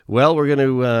Well, we're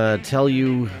going to tell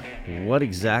you what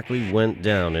exactly went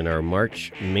down in our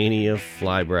March Mania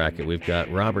fly bracket. We've got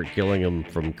Robert Gillingham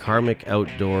from Karmic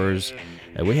Outdoors,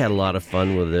 and we had a lot of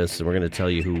fun with this, and we're going to tell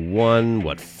you who won,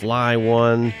 what fly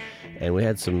won, and we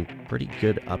had some pretty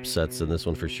good upsets in this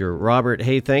one for sure. Robert,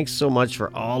 hey, thanks so much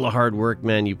for all the hard work,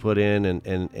 man, you put in,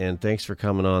 and thanks for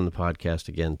coming on the podcast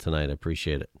again tonight. I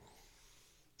appreciate it.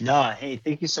 No, hey,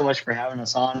 thank you so much for having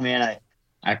us on, man.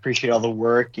 I appreciate all the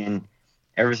work and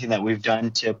everything that we've done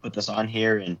to put this on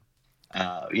here. And,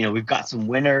 we've got some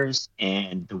winners,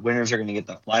 and the winners are going to get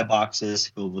the fly boxes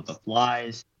filled with the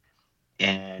flies.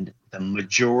 And the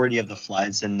majority of the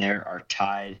flies in there are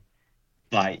tied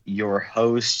by your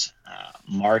host,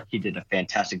 Mark. He did a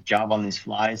fantastic job on these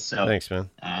flies. So thanks, man.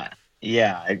 I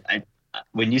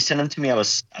when you sent them to me, I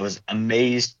was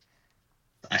amazed.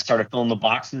 I started filling the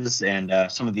boxes, and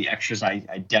some of the extras I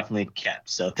definitely kept.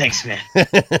 So thanks, man.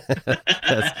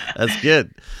 That's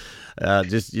good. You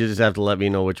just have to let me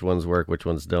know which ones work, which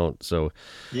ones don't. So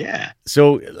yeah.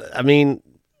 So I mean,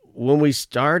 when we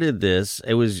started this,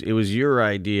 it was your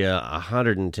idea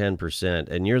 110%,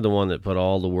 and you're the one that put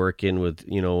all the work in with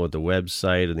with the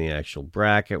website and the actual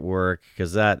bracket work,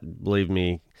 because that, believe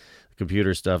me,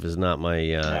 computer stuff is not my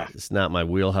it's not my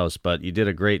wheelhouse, but you did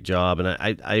a great job,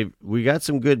 and we got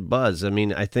some good buzz. I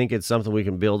mean, I think it's something we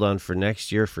can build on for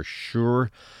next year for sure.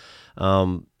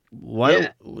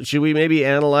 Should we maybe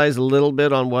analyze a little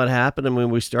bit on what happened? I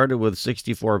mean, we started with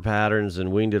 64 patterns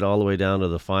and weaned it all the way down to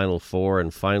the final 4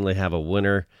 and finally have a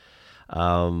winner.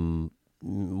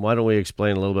 Why don't we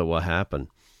explain a little bit what happened?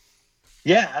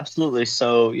 Yeah, absolutely.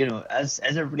 So, as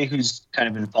everybody who's kind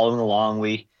of been following along,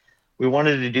 we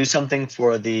wanted to do something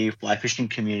for the fly fishing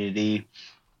community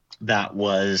that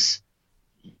was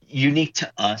unique to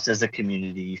us as a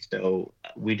community. So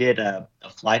we did a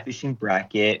fly fishing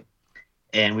bracket,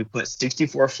 and we put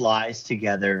 64 flies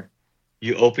together.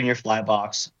 You open your fly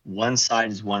box. One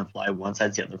side is one fly, one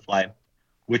side's the other fly.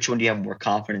 Which one do you have more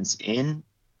confidence in?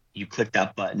 You click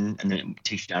that button, and then it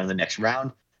takes you down to the next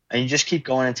round. And you just keep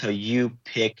going until you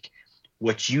pick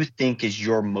what you think is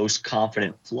your most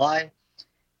confident fly.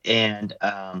 And,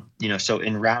 so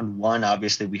in round 1,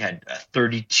 obviously we had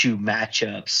 32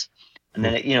 matchups, and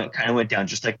then it kind of went down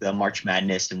just like the March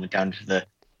Madness, and went down to the,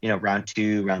 round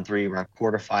 2, round 3, round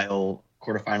quarterfinals,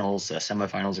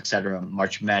 semifinals, etc.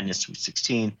 March Madness was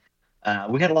 16.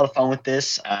 We had a lot of fun with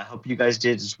this. I hope you guys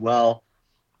did as well.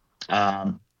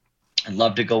 I'd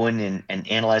love to go in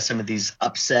and analyze some of these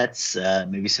upsets,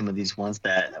 maybe some of these ones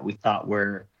that we thought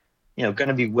were going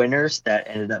to be winners that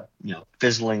ended up,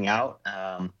 fizzling out.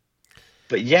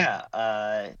 But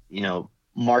yeah,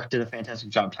 Mark did a fantastic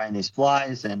job tying these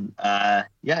flies, and I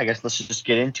guess let's just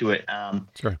get into it.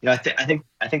 Sure. I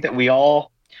think that we all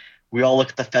look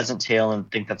at the pheasant tail and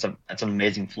think that's an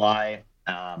amazing fly,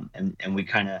 and we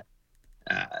kind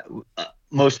of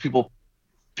most people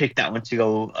pick that one to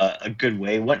go a good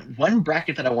way. One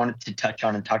bracket that I wanted to touch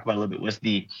on and talk about a little bit was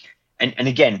and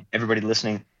again, everybody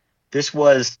listening, this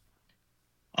was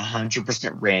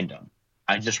 100% random.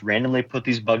 I just randomly put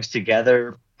these bugs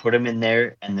together, put them in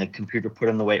there, and the computer put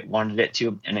them the way it wanted it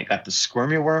to, and it got the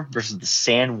squirmy worm versus the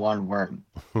San Juan worm.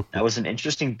 That was an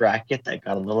interesting bracket that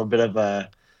got a little bit of a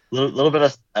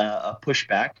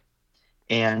pushback,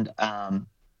 and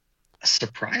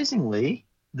surprisingly,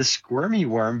 the squirmy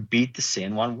worm beat the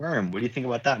San Juan worm. What do you think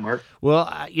about that, Mark? Well,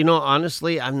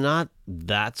 honestly, I'm not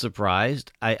that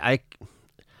surprised.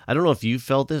 I don't know if you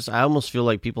felt this. I almost feel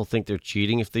like people think they're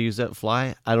cheating if they use that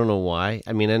fly. I don't know why.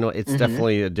 I mean, I know it's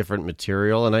definitely a different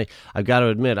material, and I've got to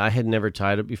admit, I had never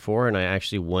tied it before, and I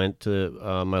actually went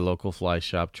to my local fly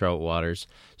shop, Trout Waters,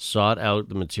 sought out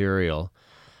the material,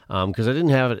 because I didn't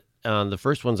have it. The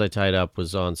first ones I tied up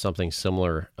was on something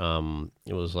similar.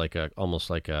 It was like almost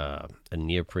like a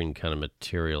neoprene kind of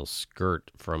material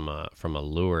skirt from a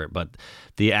lure, but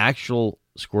the actual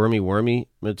squirmy wormy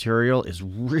material is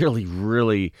really,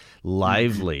 really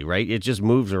lively, right? It just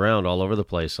moves around all over the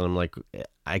place, and I'm like,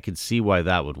 I could see why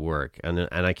that would work, and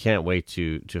I can't wait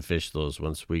to fish those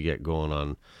once we get going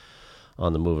on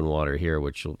the moving water here,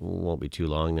 which won't be too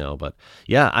long now. But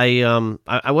yeah,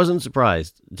 I wasn't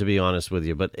surprised, to be honest with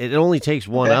you, but it only takes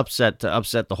one upset to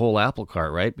upset the whole apple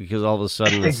cart, right? Because all of a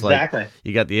sudden it's exactly. Like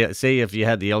you got say if you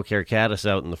had the elk hair caddis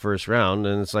out in the first round,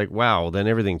 and it's like, wow, then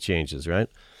everything changes, right?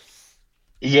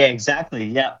 Yeah, exactly.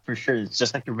 Yeah, for sure. It's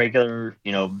just like a regular,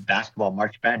 basketball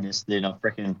March Madness.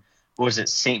 Freaking, what was it,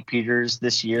 St. Peter's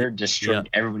this year destroyed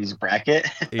everybody's bracket.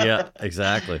 Yeah,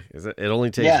 exactly. It only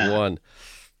takes one.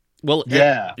 Well,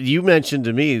 yeah. You mentioned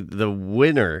to me the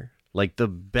winner, like the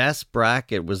best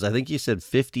bracket was, I think you said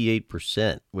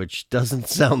 58%, which doesn't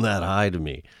sound that high to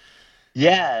me.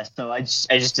 Yeah, so I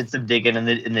just did some digging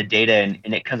in the data,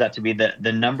 and it comes out to be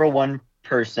the number one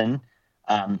person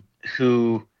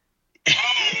who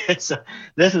so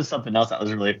this is something else that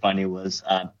was really funny was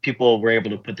people were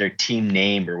able to put their team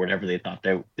name or whatever they thought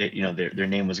their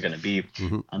name was going to be.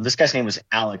 Hmm. This guy's name was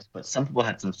Alex, but some people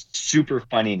had some super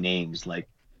funny names like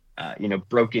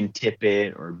Broken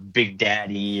Tippet or Big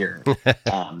Daddy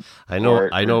um, I or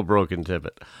know Broken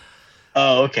Tippet.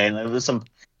 oh, okay. There was some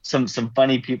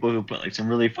funny people who put like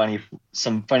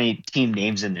some funny team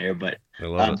names in there. But I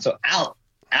love it. so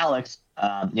Alex,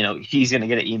 he's gonna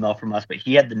get an email from us, but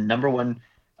he had the number one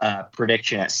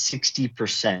prediction at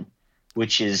 60%,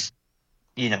 which is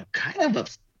kind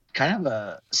of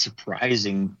a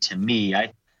surprising to me.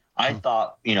 I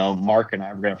thought Mark and I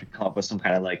were gonna have to come up with some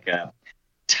kind of like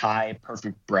tie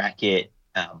perfect bracket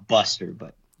buster,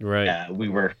 but Right.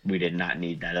 we did not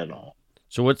need that at all.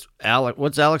 So what's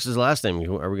Alex's last name?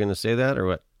 Are we going to say that or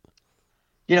what?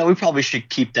 We probably should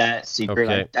keep that secret.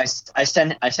 Okay. I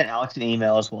sent Alex an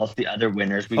email as well as the other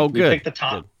winners. We Oh, we good. picked the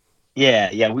top.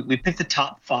 Good. Yeah. We picked the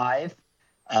top five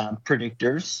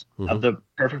predictors Hmm. of the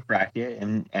perfect bracket,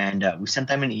 and we sent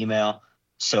them an email.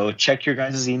 So check your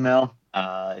guys' email.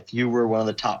 If you were one of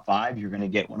the top five, you're going to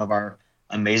get one of our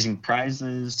amazing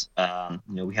prizes.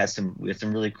 We had some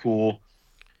really cool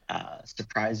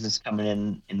surprises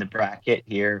coming in the bracket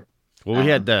here. Well, we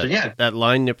had So yeah, that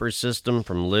line nipper system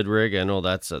from Lidrig. I know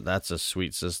that's a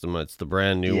sweet system. It's the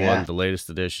brand new one, yeah. the latest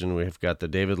edition. We've got the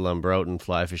David Lambroughton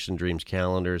Fly Fishing Dreams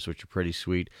calendars, which are pretty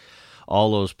sweet.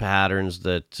 All those patterns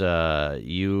that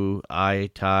I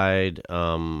tied.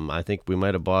 I think we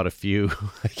might have bought a few.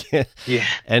 I can't. Yeah.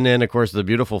 And then, of course, the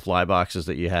beautiful fly boxes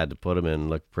that you had to put them in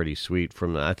looked pretty sweet.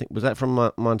 I think, was that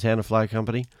from Montana Fly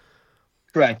Company?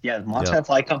 Correct. Yeah, the Yep. Montana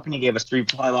Fly Company gave us three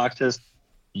fly boxes.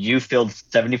 You filled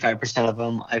 75% of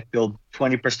them. I filled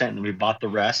 20%, and we bought the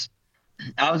rest.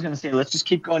 I was gonna say, let's just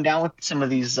keep going down with some of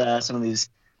these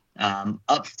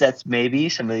upsets, maybe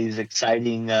some of these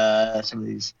exciting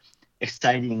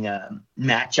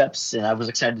matchups, and I was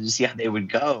excited to see how they would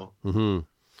go. Hmm.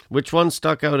 Which one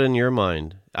stuck out in your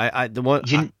mind? The one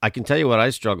You, I can tell you what I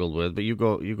struggled with, but you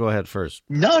go ahead first.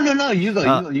 no, no, no. You go. You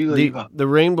go. You go. You go. The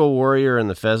Rainbow Warrior and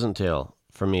the Pheasant Tail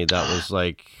for me, that was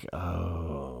like,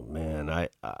 oh man,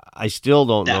 I still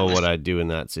don't That know was what I'd do in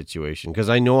that situation because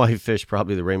I know I fish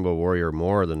probably the Rainbow Warrior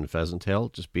more than the Pheasant Tail,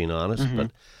 just being honest. Mhm.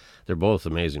 But they're both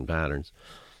amazing patterns.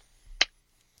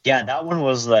 Yeah, that one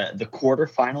was the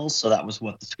quarterfinals, so that was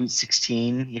what the Sweet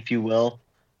 16, if you will.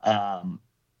 Um,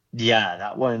 yeah,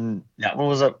 that one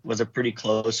was a pretty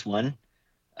close one.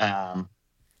 Um,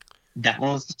 that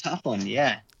one was a tough one.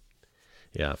 Yeah,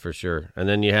 Yeah, for sure. And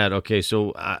then you had okay.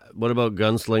 So what about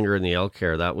Gunslinger and the Elk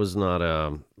Hair? That was not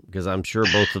because I'm sure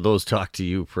both of those talk to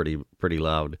you pretty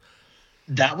loud.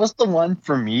 that was the one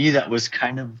for me that was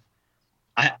kind of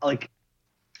I like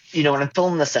when I'm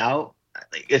filling this out,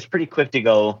 like, it's pretty quick to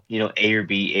go A or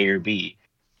B, A or B.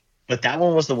 But that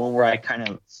one was the one where I kind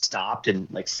of stopped and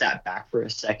like sat back for a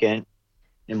second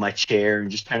in my chair and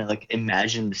just kind of like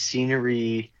imagined the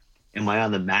scenery. Am I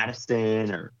on the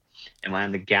Madison or am I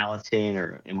on the Gallatin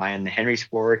or am I on the Henry's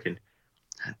Fork? And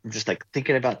I'm just like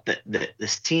thinking about the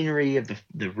scenery of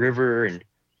the river, and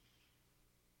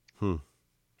Hmm.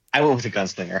 I went with the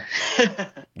Gunslinger.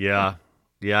 Yeah,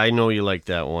 yeah, I know you like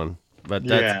that one, but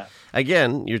that's Yeah.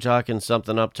 again, you're talking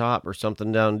something up top or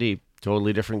something down deep.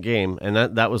 Totally different game, and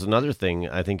that was another thing.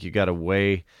 I think you got to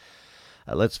weigh.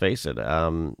 Let's face it,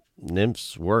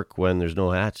 nymphs work when there's no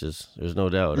hatches. There's no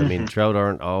doubt. I mean, Mhm. trout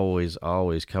aren't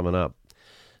always coming up.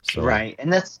 So Right.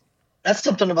 And that's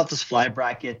something about this fly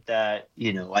bracket that,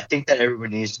 I think that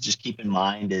everybody needs to just keep in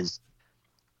mind is,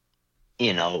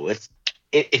 it's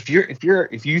if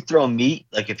you throw meat,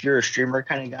 like if you're a streamer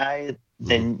kind of guy, mhm.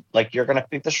 then like you're gonna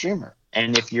pick the streamer.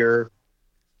 And if you're,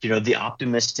 the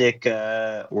optimistic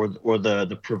or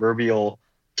the proverbial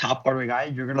top water guy,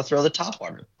 you're gonna throw the top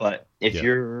water. But if Yeah,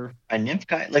 you're a nymph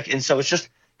guy, like, and so it's just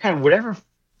kind of whatever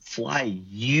fly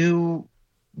you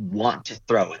want to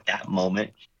throw at that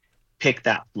moment, pick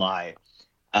that fly,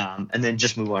 and then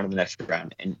just move on to the next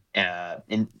round. And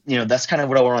that's kind of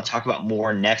what I want to talk about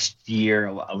more next year.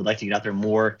 I would like to get out there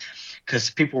more because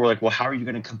people were like, "Well, how are you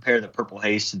going to compare the Purple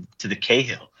Haze to the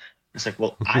Cahill?" It's like,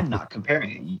 well, I'm not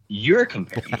comparing it. You're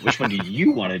comparing it. Which one do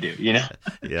you want to do?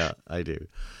 yeah, I do.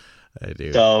 I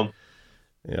do. So,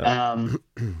 Yeah. um,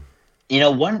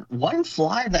 one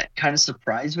fly that kind of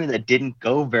surprised me that didn't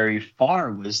go very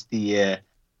far was the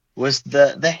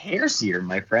hair seer,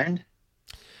 my friend.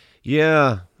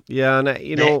 Yeah, yeah, and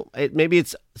The, maybe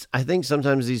it's. I think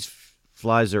sometimes these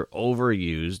flies are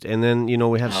overused, and then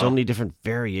we have so oh, many different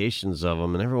variations of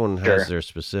them, and everyone has sure. their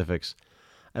specifics.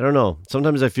 I don't know.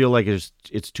 Sometimes I feel like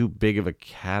it's too big of a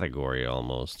category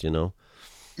almost, you know?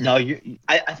 No,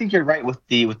 I think you're right with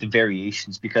the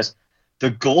variations because the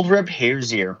gold rib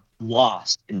hare's ear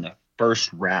lost in the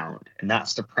first round, and that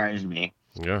surprised me.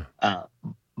 Yeah. Uh,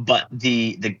 but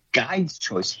the guide's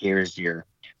choice hare's ear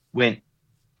went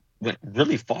went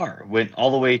really far, went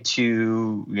all the way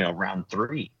to round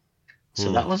three. So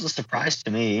Hmm. that was a surprise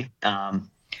to me.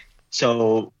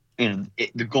 So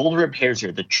the gold rib hare's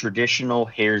ear, the traditional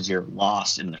hare's ear,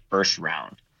 lost in the first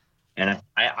round, and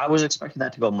I was expecting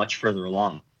that to go much further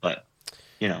along, but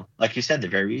like you said, the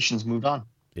variations moved on.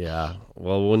 Yeah.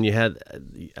 Well, when you had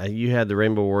the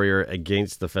Rainbow Warrior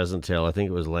against the Pheasant Tail, I think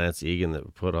it was Lance Egan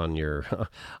that put on your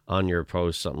on your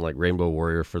post something like Rainbow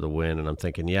Warrior for the win, and I'm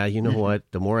thinking, yeah, you know Mhm.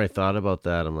 what? The more I thought about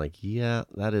that, I'm like, yeah,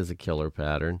 that is a killer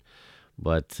pattern.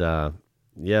 But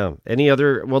yeah, any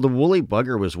other? Well, the Woolly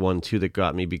Bugger was one too that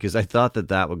got me because I thought that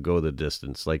that would go the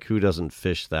distance. Like, who doesn't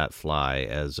fish that fly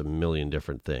as a million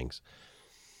different things?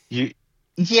 You,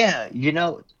 yeah,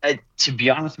 to be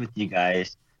honest with you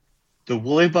guys, the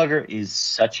woolly bugger is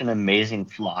such an amazing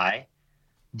fly,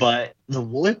 but the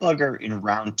woolly bugger in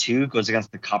round two goes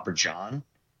against the copper john,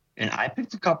 and I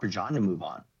picked the copper john to move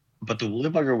on, but the woolly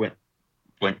bugger went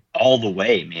all the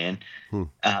way, man. Hmm.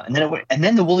 And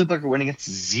then the woolly bugger went against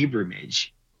the zebra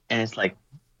midge, and it's like,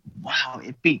 wow,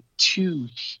 it beat two,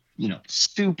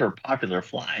 super popular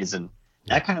flies, and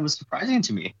Yeah. that kind of was surprising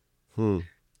to me. Hmm.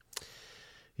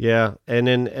 Yeah, and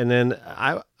then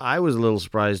I was a little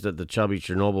surprised that the chubby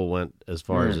Chernobyl went as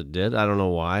far as Mm, it did. I don't know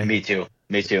why. me too.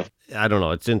 Me too. I don't know.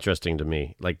 It's interesting to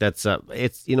me. Like that's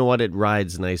it's you know what, it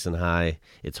rides nice and high.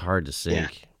 It's hard to Yeah.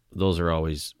 sink. Those are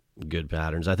always good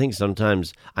patterns. I think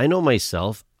sometimes I know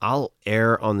myself, I'll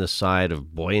err on the side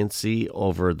of buoyancy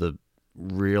over the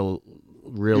Hmm.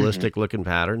 realistic looking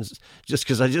patterns just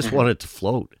cuz I just Hmm. want it to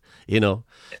float, you know.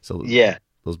 So Yeah.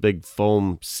 those big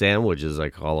foam sandwiches I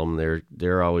call them,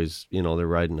 they're always, they're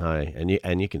riding high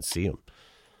and you can see them.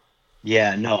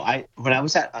 Yeah. No, when I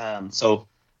was at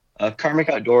Karmic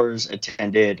Outdoors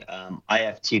attended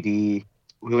IFTD.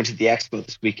 We went to the expo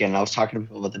this weekend. And I was talking to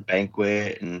people about the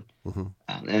banquet Hmm.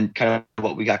 and kind of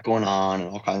what we got going on and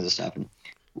all kinds of stuff. And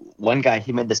one guy,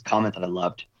 he made this comment that I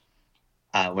loved.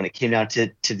 When it came down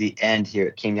to the end here,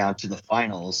 it came down to the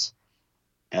finals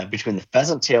between the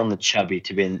pheasant tail and the chubby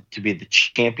to be the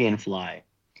champion fly.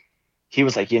 He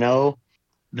was like, the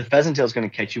pheasant tail is going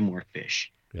to catch you more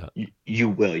fish. Yeah. You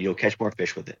will. You'll catch more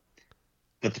fish with it.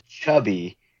 But the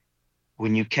chubby,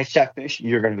 when you catch that fish,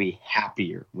 you're going to be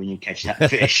happier when you catch that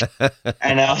fish.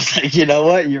 And I was like, you know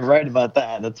what? You're right about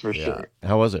that. That's for Yeah. sure.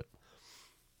 How was it?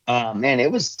 Man, it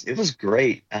was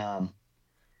great.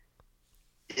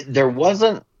 There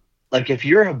wasn't like if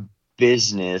you're a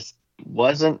business,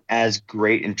 wasn't as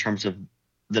great in terms of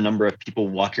the number of people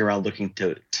walking around looking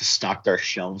to stock their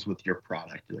shelves with your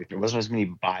product. Like there wasn't as many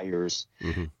buyers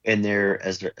Hmm. in there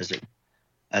as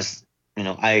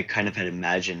I kind of had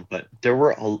imagined, but there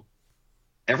were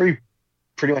every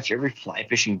pretty much every fly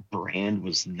fishing brand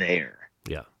was there,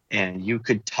 Yeah. and you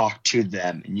could talk to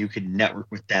them and you could network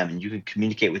with them and you could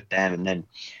communicate with them, and then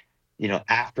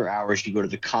after hours you go to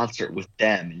the concert with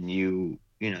them and you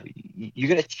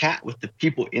get to chat with the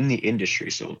people in the industry.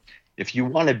 So if you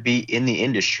want to be in the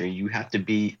industry, you have to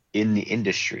be in the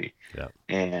industry, Yeah.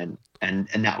 and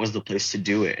that was the place to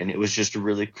do it, and it was just a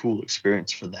really cool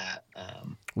experience for that.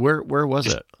 Where was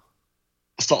Just it?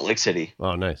 Salt Lake City.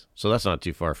 Oh, nice. So that's not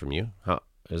too far from you. How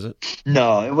is it?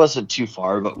 No, it wasn't too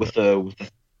far, but Yeah.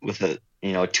 with a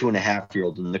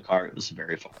 2.5-year-old in the car, it was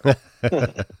very far.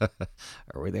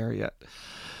 Are we there yet?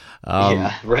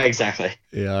 Yeah, Um, right, exactly.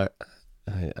 yeah,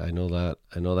 I know that.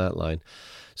 I know that line.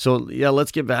 So yeah,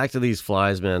 let's get back to these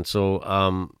flies, man.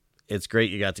 So it's great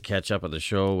you got to catch up at the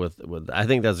show with. I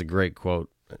think that's a great quote.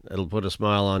 It'll put a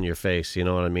smile on your face. You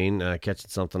know what I mean? Catching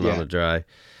something on Yeah. the dry.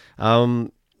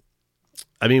 Um,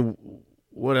 I mean,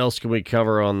 what else can we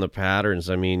cover on the patterns?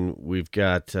 I mean, we've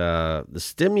got the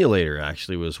stimulator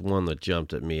actually was one that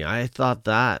jumped at me. I thought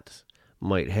that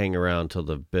might hang around till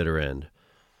the bitter end.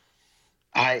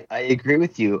 I agree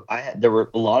with you. There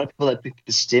were a lot of people that picked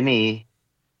the Stimmy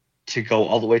to go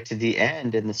all the way to the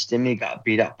end, and the Stimmy got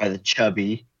beat up by the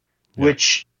Chubby, Yeah.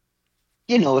 which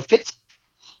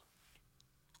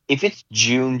if it's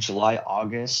June, July,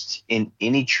 August in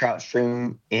any trout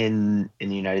stream in the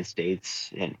United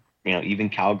States, and even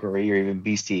Calgary or even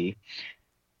BC,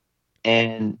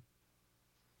 and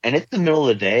it's the middle of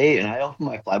the day, and I open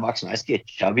my fly box and I see a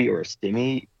Chubby or a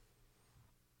Stimmy,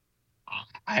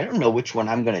 I don't know which one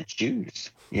I'm gonna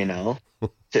choose. To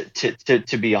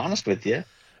be honest with you.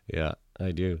 Yeah,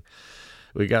 I do.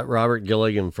 We got Robert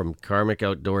Gilligan from Karmic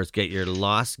Outdoors. Get your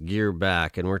lost gear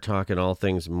back. And we're talking all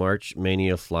things March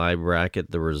Mania Fly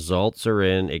Bracket. The results are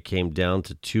in. It came down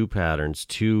to two patterns,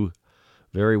 two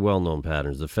very well-known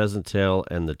patterns, the pheasant tail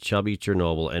and the chubby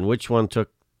Chernobyl. And which one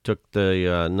took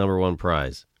the number one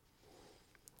prize?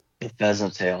 The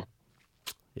pheasant tail.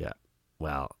 Yeah.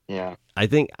 Wow. Yeah. I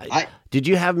think, did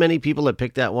you have many people that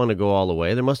picked that one to go all the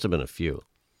way? There must have been a few.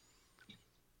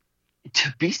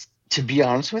 To be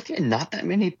honest with you, not that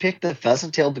many picked the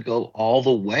pheasant tail to go all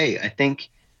the way. I think,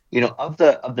 of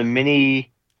the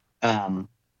many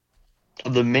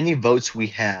votes we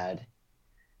had,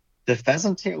 the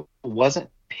pheasant tail wasn't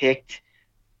picked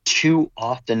too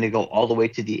often to go all the way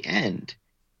to the end.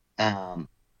 And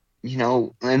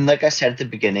like I said at the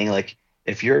beginning, like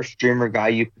if you're a streamer guy,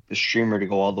 you pick the streamer to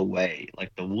go all the way,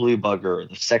 like the Woolly Bugger or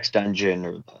the Sex Dungeon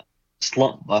or the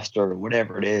Slump Buster or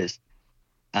whatever it is.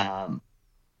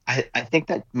 I think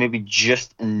that maybe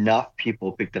just enough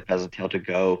people picked the pheasant tail to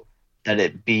go that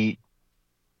it beat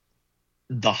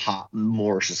the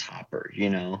Morris's Hopper,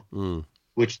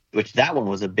 which that one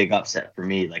was a big upset for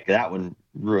me. Like that one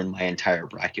ruined my entire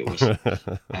bracket. Was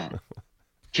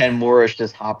Ken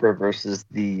Morris's Hopper versus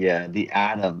the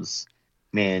Adams,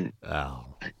 man. Oh,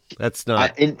 that's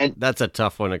not that's a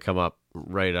tough one to come up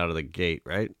right out of the gate,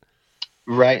 right?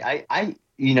 Right.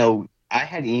 I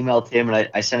had emailed him and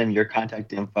I sent him your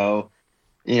contact info.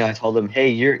 I told him,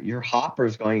 hey, your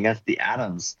Hopper's going against the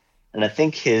Adams, and I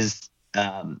think his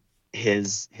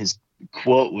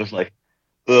quote was like,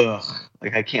 ugh,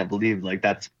 like I can't believe like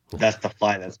that's the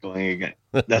fly that's going against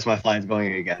that's my fly is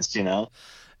going against, Yeah.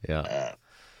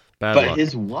 But luck.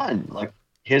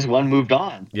 his one moved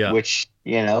on. Yeah. Which,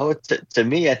 to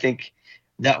me, I think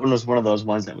that one was one of those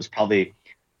ones that was probably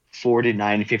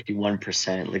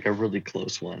 49-51%, like a really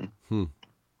close one.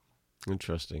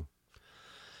 Interesting.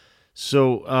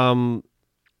 So,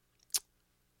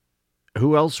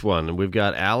 who else won? We've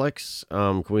got Alex.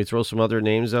 Can we throw some other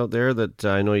names out there that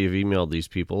I know you've emailed these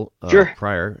people Sure.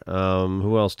 prior?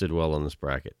 Who else did well on this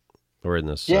bracket or in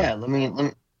this? Yeah, let me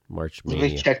March let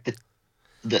Mania. me check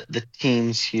the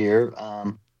teams here.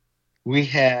 We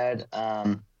had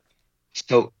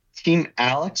so Team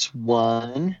Alex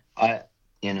won. I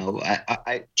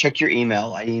check your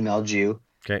email. I emailed you.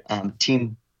 Okay.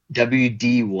 Team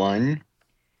WD won.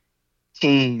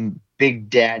 Team Big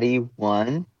Daddy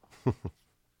won.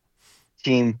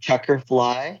 Team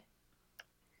Chuckerfly.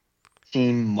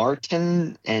 Team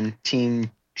Martin and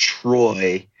Team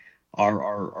Troy are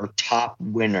our top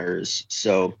winners.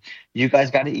 So you guys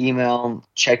got to email,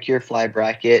 check your fly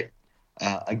bracket.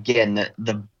 Again,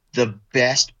 the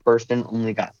best person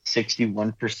only got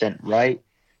 61% right.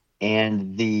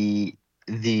 And the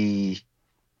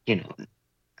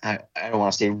I don't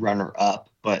want to say runner up,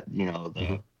 but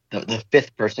the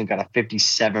fifth person got a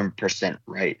 57%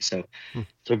 right. So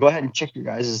go ahead and check your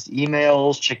guys'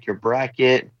 emails, check your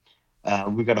bracket.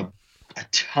 We got a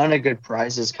ton of good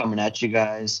prizes coming at you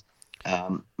guys.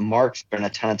 Mark's spent a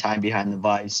ton of time behind the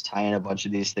vise tying a bunch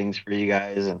of these things for you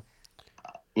guys, and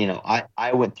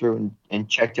I went through and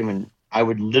checked them, and I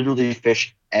would literally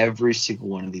fish every single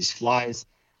one of these flies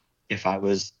if I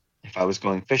was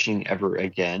going fishing ever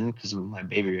again, because with my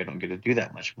baby I don't get to do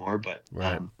that much more. But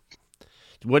right.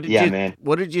 What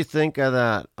did you think of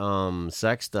that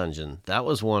Sex Dungeon? That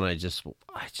was one I just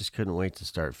couldn't wait to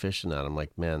start fishing at. I'm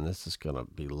like, man, this is gonna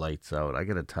be lights out. I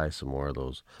gotta tie some more of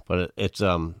those. But it's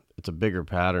a bigger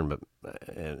pattern. But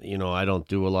I don't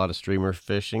do a lot of streamer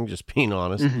fishing, just being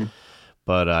honest. Mm-hmm.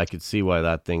 But I could see why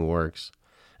that thing works.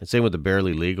 And same with the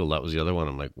Barely Legal. That was the other one.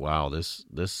 I'm like, wow, this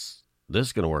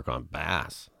is gonna work on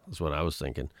bass. That's what I was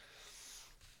thinking.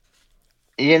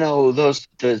 Those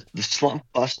the Slump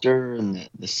Buster and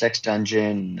the Sex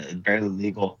Dungeon, the Barely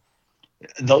Legal,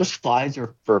 those flies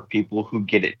are for people who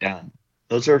get it done.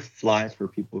 Those are flies for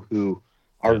people who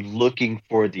are looking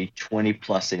for the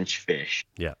 20+ inch fish.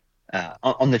 Yeah.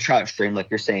 On the trout stream,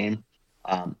 like you're saying.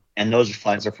 And those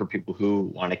flies are for people who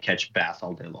want to catch bass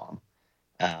all day long.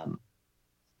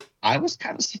 I was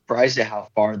kind of surprised at how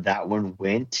far that one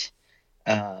went.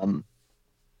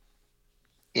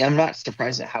 I'm not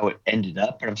surprised at how it ended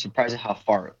up, but I'm surprised at how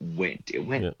far it went. It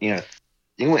went, it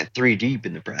went 3 deep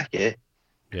in the bracket.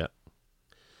 Yeah.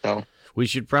 So we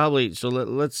should probably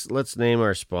let's name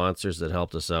our sponsors that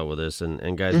helped us out with this,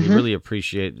 and guys, we really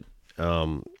appreciate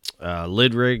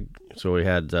Lid Rig. So we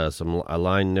had a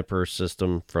line nipper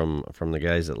system from the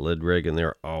guys at Lid Rig, and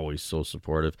they're always so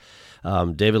supportive.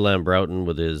 David Lambroughton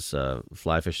with his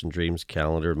Fly Fishing Dreams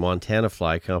calendar. Montana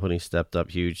Fly Company stepped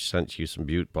up huge, sent you some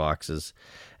Butte boxes,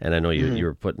 and I know you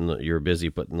were busy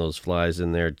putting those flies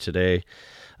in there today.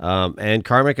 And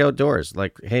Karmic Outdoors,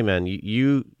 like, hey man,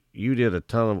 you did a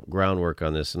ton of groundwork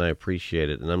on this, and I appreciate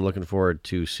it. And I'm looking forward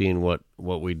to seeing what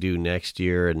we do next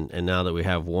year. And now that we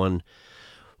have one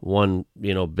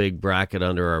big bracket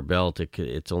under our belt,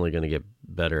 it's only going to get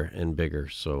better and bigger.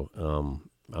 So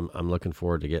I'm looking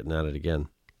forward to getting at it again.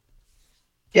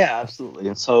 Yeah, absolutely.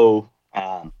 And so,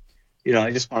 I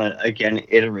just want to again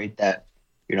iterate that,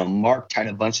 Mark tied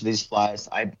a bunch of these flies.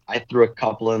 I threw a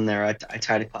couple in there. I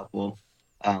tied a couple.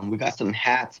 We got some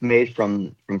hats made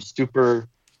from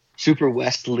Super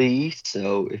West Lee.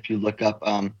 So if you look up,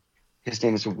 his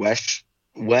name is Wes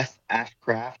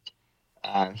Ashcraft.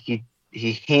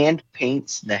 He hand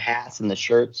paints the hats and the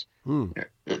shirts.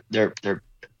 They're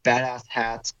badass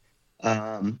hats.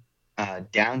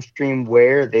 Downstream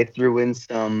Wear, they threw in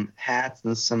some hats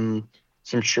and some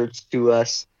shirts to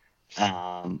us.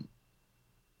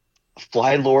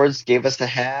 Fly Lords gave us a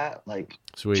hat. Like,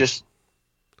 sweet. Just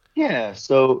yeah.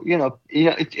 So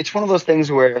it's one of those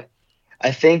things where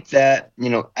I think that,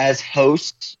 as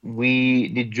hosts, we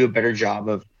need to do a better job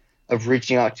of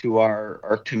reaching out to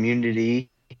our community,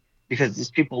 because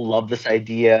these people love this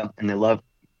idea and they love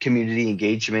community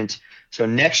engagement. So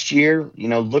next year,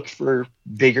 look for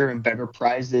bigger and better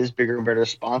prizes, bigger and better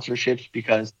sponsorships,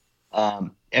 because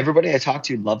everybody I talk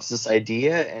to loves this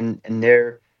idea, and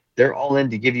they're all in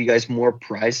to give you guys more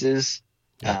prizes.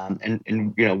 Yeah.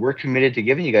 And we're committed to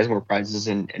giving you guys more prizes,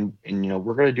 and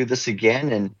we're going to do this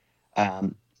again.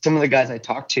 And some of the guys I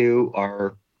talked to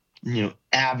are,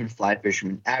 avid fly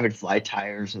fishermen, avid fly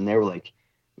tires, and they were like,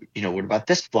 what about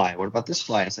this fly? What about this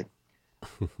fly? It's like,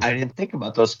 I didn't think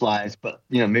about those flies, but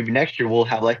maybe next year we'll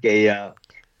have like a,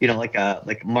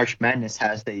 like March Madness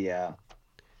has the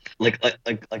like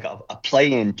a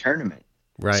play-in tournament.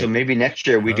 Right. So maybe next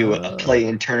year we do a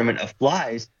play-in tournament of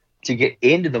flies to get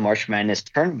into the March Madness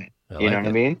tournament. You know what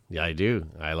I mean? Yeah, I do.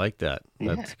 I like that.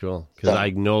 Yeah. That's cool. Because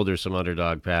I know there's some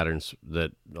underdog patterns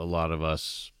that a lot of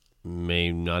us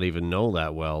may not even know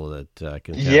that well that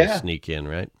can kind of sneak in,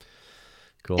 right?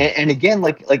 Cool. And again,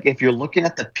 like if you're looking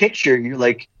at the picture, you're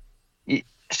like,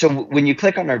 so when you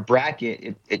click on our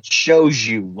bracket, it shows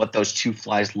you what those two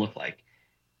flies look like.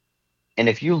 And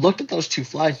if you looked at those two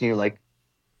flies and you're like,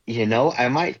 I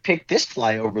might pick this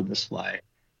fly over this fly.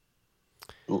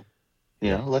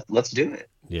 Let's do it.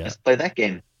 Yeah. Let's play that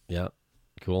game. Yeah.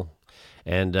 Cool.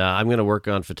 And I'm going to work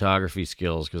on photography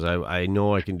skills, because I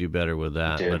know I can do better with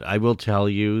that. But I will tell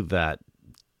you that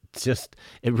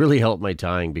it really helped my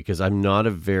tying, because I'm not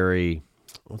a very,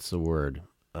 what's the word?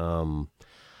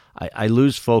 I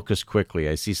lose focus quickly.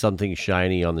 I see something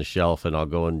shiny on the shelf and I'll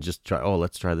go and just try,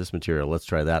 let's try this material, let's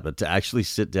try that. But to actually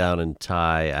sit down and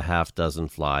tie a half dozen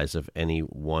flies of any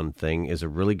one thing is a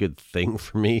really good thing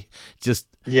for me, just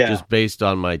based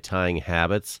on my tying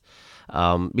habits.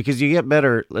 Because you get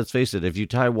better, let's face it, if you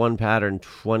tie one pattern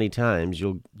 20 times,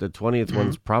 the 20th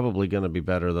one's probably going to be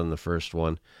better than the first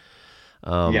one.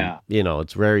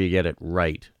 It's rare you get it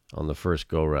right on the first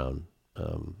go round.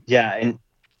 And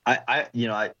I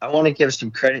want to give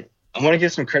some credit. I want to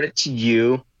give some credit to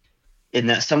you in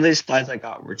that some of these flies I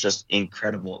got were just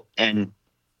incredible, and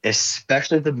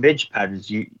especially the midge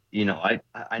patterns.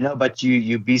 I know about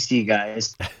you BC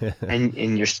guys,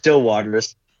 and your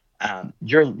Stillwaters.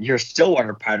 Your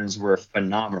Stillwater patterns were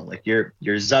phenomenal. Like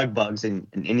your Zug bugs and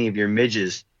any of your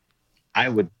midges, I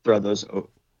would throw those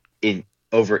in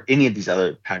over any of these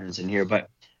other patterns in here. But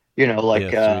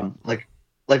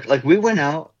like we went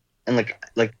out and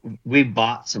like we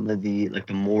bought some of the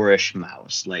Moorish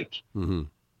mouse. Like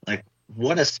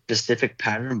what a specific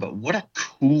pattern, but what a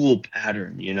cool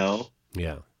pattern, Yeah.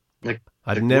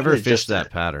 I've never fished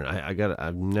that pattern.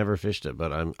 I've never fished it,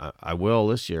 but I will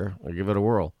this year. I'll give it a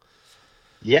whirl.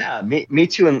 Yeah, me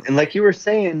too. And like you were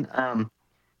saying,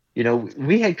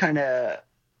 we had kind of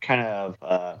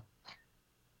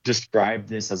described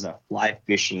this as a fly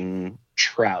fishing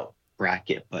trout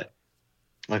bracket, but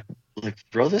like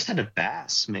throw this at a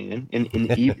bass, man.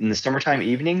 In the summertime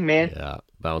evening, man. Yeah,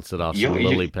 bounce it off some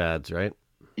lily pads, right?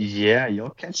 Yeah,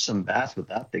 you'll catch some bass with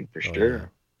that thing for sure. Yeah.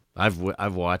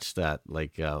 I've watched that.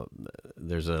 Like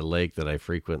there's a lake that I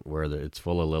frequent where it's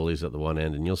full of lilies at the one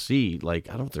end, and you'll see I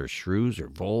don't know if they're shrews or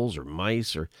voles or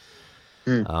mice or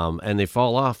and they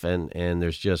fall off, and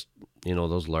there's just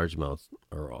those largemouths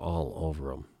are all over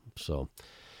them. So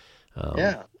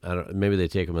Yeah. I don't. Maybe they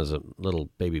take them as a little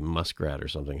baby muskrat or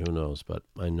something. Who knows? But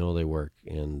I know they work.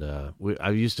 And I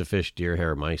used to fish deer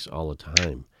hair mice all the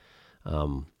time.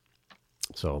 Um,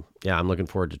 so yeah, I'm looking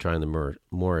forward to trying the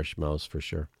Moorish mouse for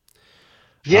sure.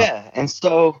 Yeah. And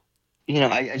so,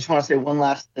 I just want to say one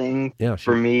last thing Yeah,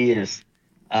 for shoot. me is,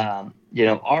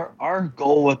 our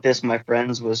goal with this, my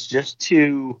friends, was just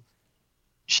to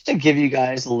give you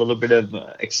guys a little bit of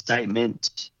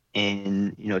excitement.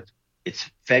 And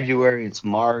it's February, it's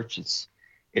March,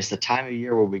 it's the time of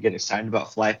year where we get excited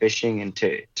about fly fishing, and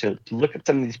to look at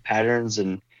some of these patterns,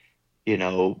 and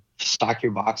stock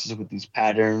your boxes with these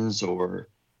patterns, or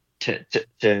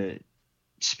to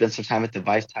spend some time at the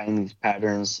device tying these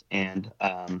patterns. And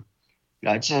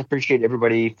I just appreciate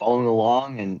everybody following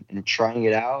along and trying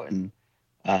it out, and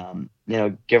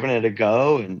giving it a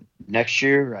go. And next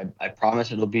year, I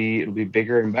promise it'll be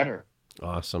bigger and better.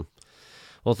 Awesome.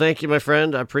 Well, thank you, my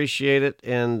friend. I appreciate it,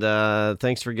 and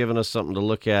thanks for giving us something to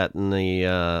look at in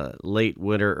the late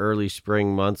winter, early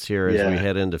spring months here as we Yeah,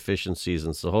 head into fishing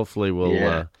season. So hopefully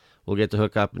yeah, we'll get to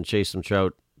hook up and chase some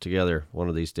trout together one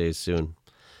of these days soon.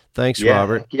 Thanks, yeah,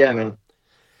 Robert. heck yeah, man.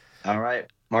 All right,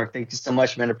 Mark, thank you so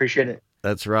much, man. Appreciate it.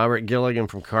 That's Robert Gilligan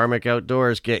from Karmic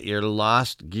Outdoors. Get your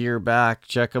lost gear back.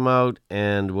 Check them out,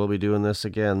 and we'll be doing this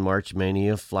again, March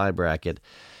Mania Fly Bracket.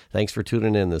 Thanks for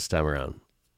tuning in this time around.